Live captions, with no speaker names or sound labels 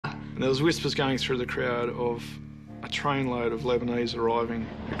And there was whispers going through the crowd of a trainload of Lebanese arriving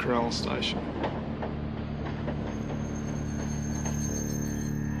at Cronulla station.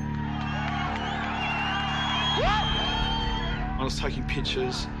 I was taking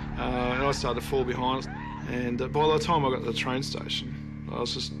pictures and I started to fall behind. And by the time I got to the train station, I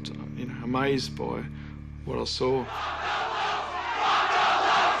was just amazed by what I saw. A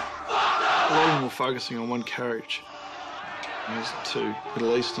lot of them were focusing on one carriage. There was two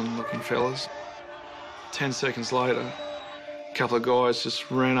Middle Eastern looking fellas. 10 seconds later, a couple of guys just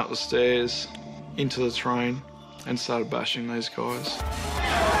ran up the stairs into the train and started bashing these guys.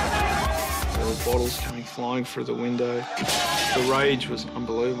 There were bottles coming flying through the window. The rage was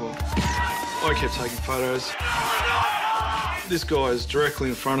unbelievable. I kept taking photos. This guy is directly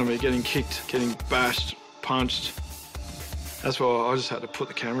in front of me, getting kicked, getting bashed, punched. That's why I just had to put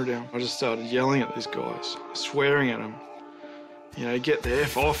the camera down. I just started yelling at these guys, swearing at them. You know, get the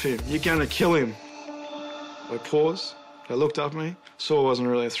F off him, you're gonna kill him. They paused, they looked up at me, saw I wasn't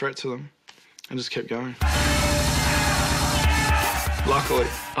really a threat to them, and just kept going. Luckily,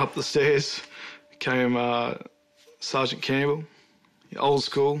 up the stairs came Sergeant Campbell, old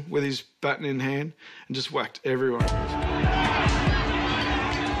school, with his baton in hand, and just whacked everyone.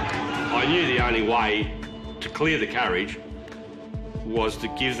 I knew the only way to clear the carriage was to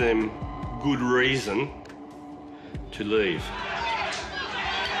give them good reason to leave.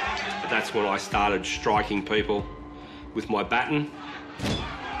 But that's when I started striking people with my baton.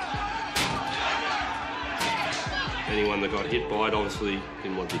 Anyone that got hit by it obviously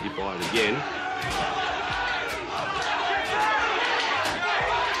didn't want to get hit by it again.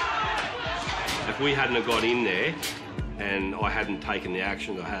 If we hadn't have got in there and I hadn't taken the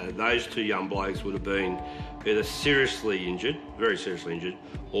action I had, those two young blokes would have been either seriously injured, very seriously injured,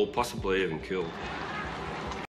 or possibly even killed.